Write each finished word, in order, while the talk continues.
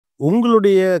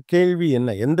உங்களுடைய கேள்வி என்ன?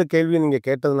 எந்த கேள்விய நீங்க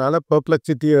கேட்டதுனால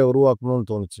பெர்ப்ளெக்ஸிட்டிய உருவாக்கணும்னு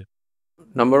தோணுச்சு?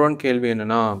 நம்பர் 1 கேள்வி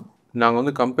என்னன்னா, நாங்க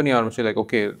வந்து கம்பெனி ஆரம்பிச்சு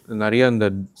ஓகே நெறைய இந்த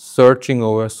சர்ச்சிங்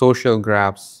ஓவர் சோஷியல்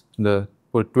கிராஃப்ஸ், இந்த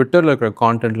இப்போ ட்விட்டர்ல இருக்கிற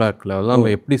கான்டென்ட்லாம் இருக்குல்ல, அதெல்லாம்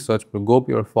நம்ம எப்படி சர்ச் பண்ணுவோம்?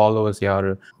 கோபியோட ஃபாலோவர்ஸ்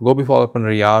யாரு? கோபி ஃபாலோ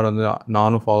பண்ற யார் வந்து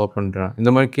நானும் ஃபாலோ பண்றேன்.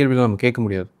 இந்த மாரி கேள்விலாம் நம்ம கேட்க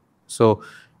முடியாது. ஸோ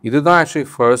இதுதான் ஆக்சுவலி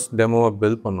ஃபர்ஸ்ட் டெமோவ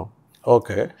பில்ட் பண்ணோம்.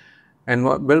 ஓகே. அண்ட்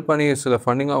பில்ட் பண்ணி சில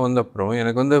ஃபண்டிங்லாம் வந்த அப்புறம்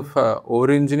எனக்கு வந்து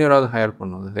ஒரு இன்ஜினியராவது ஹையர்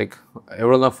பண்ணணும்.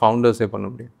 எவ்வளோ தான் ஃபவுண்டர்ஸே பண்ண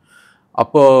முடியும்.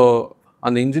 அப்போது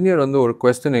அந்த இன்ஜினியர் வந்து ஒரு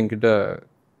கொஸ்டின் என்கிட்ட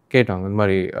கேட்டாங்க. இந்த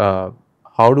மாதிரி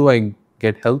how to I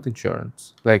get health insurance?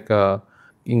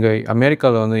 இங்கே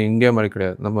அமெரிக்காவில் வந்து இந்தியா மாதிரி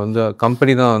கிடையாது. நம்ம வந்து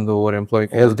கம்பெனி தான் வந்து ஒவ்வொரு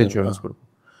எம்ப்ளாய்க்கு ஹெல்த் இன்சூரன்ஸ் கொடுக்கும்.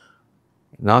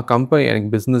 நான் கம்பெனி எனக்கு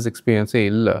பிஸ்னஸ் எக்ஸ்பீரியன்ஸே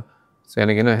இல்லை. ஸோ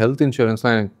எனக்கு என்ன ஹெல்த்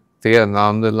இன்சூரன்ஸ்லாம் எனக்கு தெரியாது.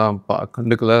 நான் வந்து எல்லாம்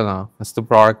கண்டுக்கல. நான் ஃபஸ்ட்டு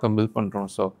ப்ராடக்ட் தான் பில்ட்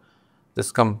பண்ணுறோம். So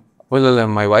just come. Well,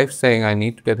 my wife's saying I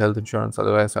need to get health insurance,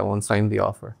 otherwise I won't sign the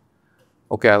offer.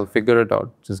 Okay, I'll figure it out.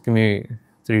 Just give me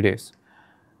 3 days.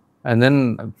 And then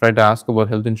I tried to ask about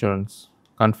health insurance.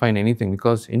 Can't find anything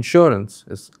because insurance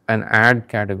is an ad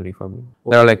category for me.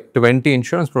 There are like 20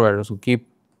 insurance providers who keep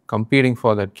competing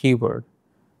for that keyword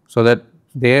so that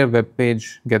their web page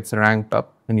gets ranked up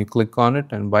and you click on it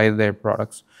and buy their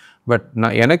products. But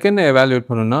எனக்கு என்ன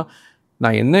evaluate பண்ணனும்னா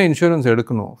நான் என்ன insurance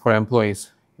எடுக்கணும் for employees.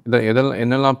 எதெல்லாம்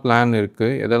என்னெல்லாம் plan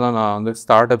இருக்குது, எதெல்லாம் நான் வந்து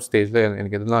ஸ்டார்ட் அப் ஸ்டேஜில்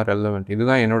எனக்கு எதெல்லாம் ரெலவெண்ட்,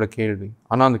 இதுதான் என்னோட கேள்வி.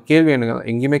 ஆனால் அந்த கேள்வி எனக்கு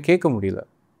எங்கேயுமே கேட்க முடியல.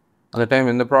 அந்த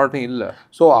டைம் எந்த ப்ராடக்ட்டும் இல்லை.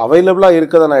 ஸோ அவைலபிளாக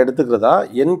இருக்கிறத நான் எடுத்துக்கிறதா,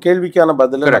 என் கேள்விக்கான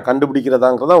பதிலை நான்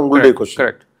கண்டுபிடிக்கிறதாங்கிறதா உங்களுடைய கொஸ்டின்.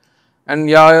 கரெக்ட். அண்ட்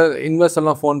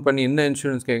இன்வெஸ்டர்லாம் ஃபோன் பண்ணி என்ன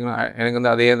இன்சூரன்ஸ் கேட்கணும், எனக்கு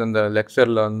வந்து அதே அந்த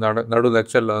லெக்சரில் வந்து நடு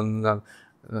லெக்சரில் வந்து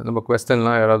நம்ம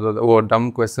கொஸ்டின்லாம் யாராவது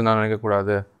டம் கொஸ்டினாக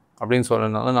நினைக்கக்கூடாது அப்படின்னு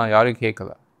சொன்னதுனால நான் யாரையும்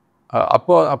கேட்கல.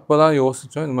 அப்போ தான்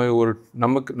யோசித்தோம் இந்த மாதிரி ஒரு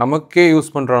நமக்கே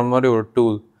யூஸ் பண்ணுற மாதிரி ஒரு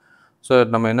டூல். ஸோ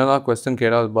நம்ம என்னதான் கொஸ்டின்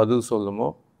கேட்டால் அது பதில் சொல்லுமோ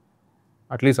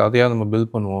அட்லீஸ்ட் அதையாவது நம்ம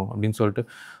பில்ட் பண்ணுவோம் அப்படின்னு சொல்லிட்டு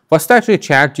ஃபஸ்ட் ஆக்சுவலி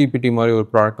சாட் ஜிபிடி மாதிரி ஒரு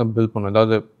ப்ராடக்ட் தான் பில்ட் பண்ணுவோம்.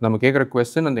 அதாவது நம்ம கேட்குற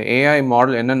கொஸ்டின் அந்த ஏஐ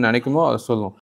மாடல் என்னென்னு நினைக்குமோ அதை சொல்லும்.